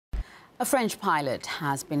A French pilot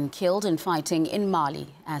has been killed in fighting in Mali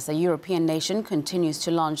as the European nation continues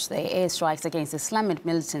to launch their airstrikes against Islamic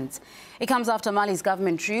militants. It comes after Mali's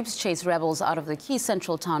government troops chased rebels out of the key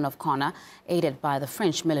central town of Konna, aided by the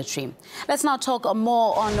French military. Let's now talk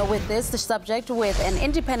more with the subject with an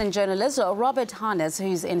independent journalist, Robert Harneis,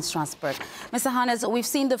 who's in Strasbourg. Mr. Harneis, we've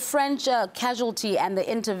seen the French casualty and the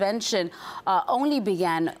intervention only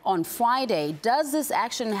began on Friday. Does this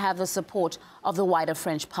action have the support of the wider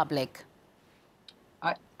French public?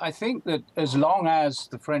 I think that as long as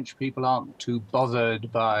the French people aren't too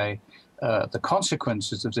bothered by the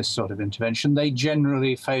consequences of this sort of intervention, they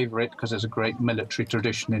generally favour it because there's a great military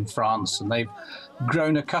tradition in France and they've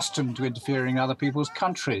grown accustomed to interfering in other people's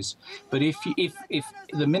countries. But if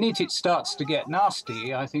the minute it starts to get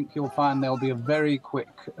nasty, I think you'll find there'll be a very quick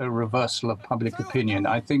reversal of public opinion.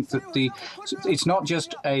 I think that it's not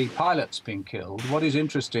just a pilot's been killed. What is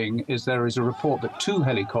interesting is there is a report that 2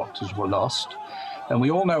 helicopters were lost. And we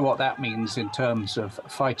all know what that means in terms of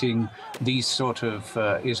fighting these sort of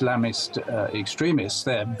Islamist extremists.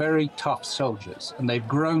 They're very tough soldiers, and they've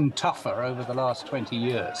grown tougher over the last 20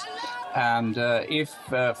 years. And if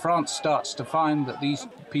France starts to find that these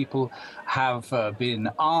people have been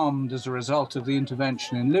armed as a result of the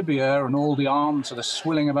intervention in Libya, and all the arms that are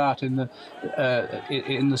swilling about in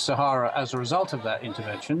the Sahara as a result of that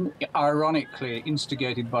intervention, ironically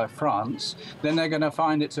instigated by France, then they're going to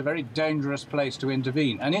find it's a very dangerous place to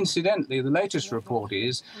intervene. And incidentally, the latest report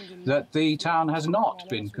is that the town has not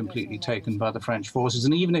been completely taken by the French forces,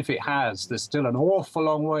 and even if it has, there's still an awful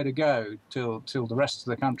long way to go till the rest of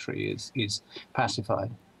the country is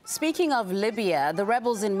pacified. Speaking of Libya, the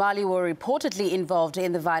rebels in Mali were reportedly involved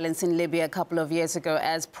in the violence in Libya a couple of years ago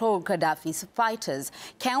as pro-Gaddafi fighters.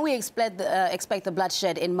 Can we expect the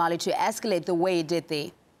bloodshed in Mali to escalate the way it did there?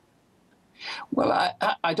 Well,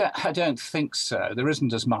 I don't think so. There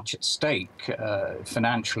isn't as much at stake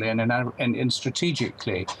financially and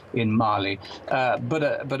strategically in Mali.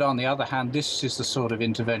 But on the other hand, this is the sort of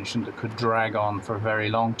intervention that could drag on for a very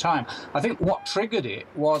long time. I think what triggered it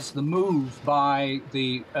was the move by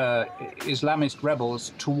the Islamist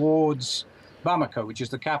rebels towards Bamako, which is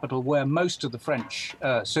the capital where most of the French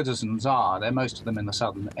citizens are. They're most of them in the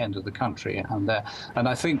southern end of the country. And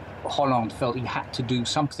I think Hollande felt he had to do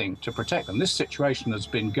something to protect them. This situation has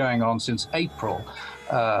been going on since April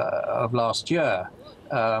of last year.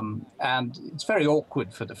 And it's very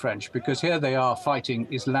awkward for the French because here they are fighting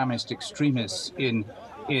Islamist extremists in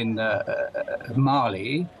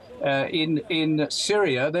Mali. In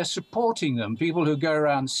Syria, they're supporting them. People who go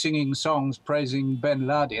around singing songs praising bin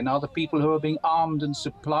Laden are the people who are being armed and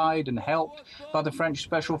supplied and helped by the French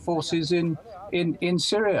special forces in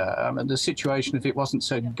Syria. The situation, if it wasn't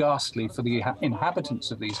so ghastly for the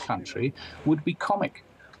inhabitants of these countries, would be comic.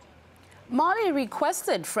 Mali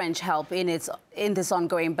requested French help in this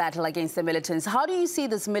ongoing battle against the militants. How do you see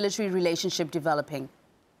this military relationship developing?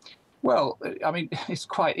 Well, I mean, it's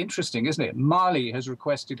quite interesting, isn't it? Mali has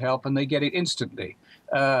requested help and they get it instantly.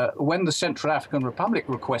 When the Central African Republic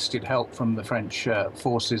requested help from the French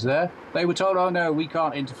forces there, they were told, oh, no, we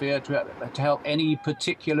can't interfere to help any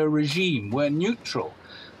particular regime. We're neutral.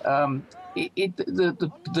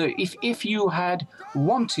 If you had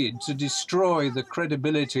wanted to destroy the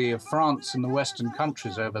credibility of France and the Western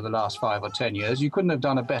countries over the last 5 or 10 years, you couldn't have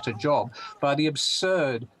done a better job by the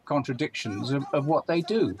absurd contradictions of what they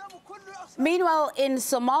do. Meanwhile, in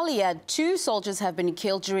Somalia, 2 soldiers have been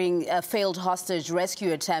killed during a failed hostage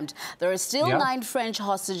rescue attempt. There are still 9 French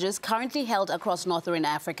hostages currently held across northern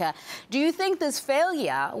Africa. Do you think this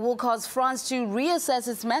failure will cause France to reassess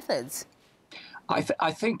its methods?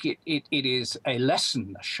 I think it is a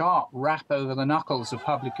lesson, a sharp rap over the knuckles of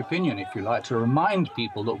public opinion, if you like, to remind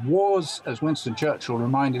people that wars, as Winston Churchill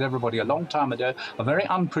reminded everybody a long time ago, are very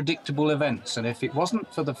unpredictable events. And if it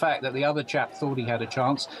wasn't for the fact that the other chap thought he had a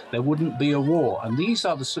chance, there wouldn't be a war. And these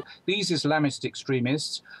Islamist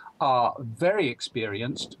extremists are very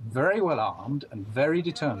experienced, very well armed, and very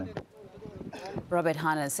determined. Robert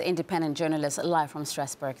Harneis, independent journalist, live from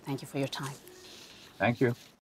Strasbourg. Thank you for your time. Thank you.